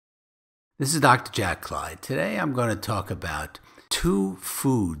This is Dr. Jack Kleid. Today I'm going to talk about two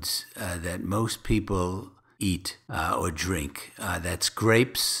foods that most people eat or drink. That's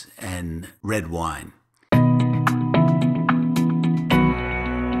grapes and red wine.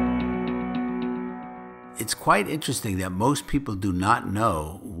 It's quite interesting that most people do not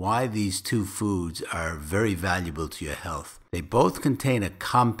know why these two foods are very valuable to your health. They both contain a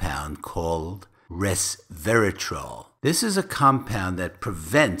compound called resveratrol. This is a compound that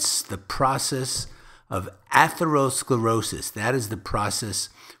prevents the process of atherosclerosis. That is the process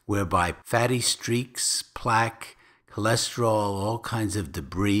whereby fatty streaks, plaque, cholesterol, all kinds of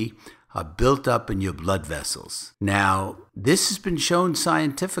debris are built up in your blood vessels. Now, this has been shown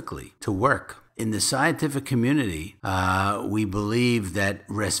scientifically to work. In the scientific community, we believe that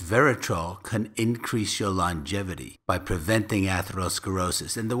resveratrol can increase your longevity by preventing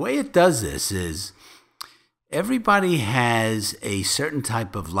atherosclerosis. And the way it does this is everybody has a certain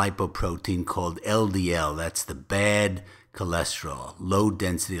type of lipoprotein called LDL. That's the bad cholesterol,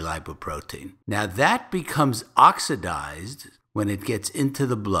 low-density lipoprotein. Now, that becomes oxidized when it gets into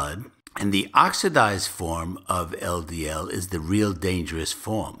the blood. And the oxidized form of LDL is the real dangerous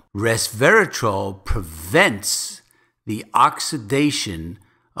form. Resveratrol prevents the oxidation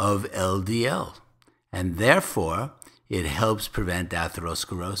of LDL, and therefore it helps prevent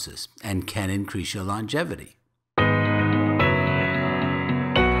atherosclerosis and can increase your longevity.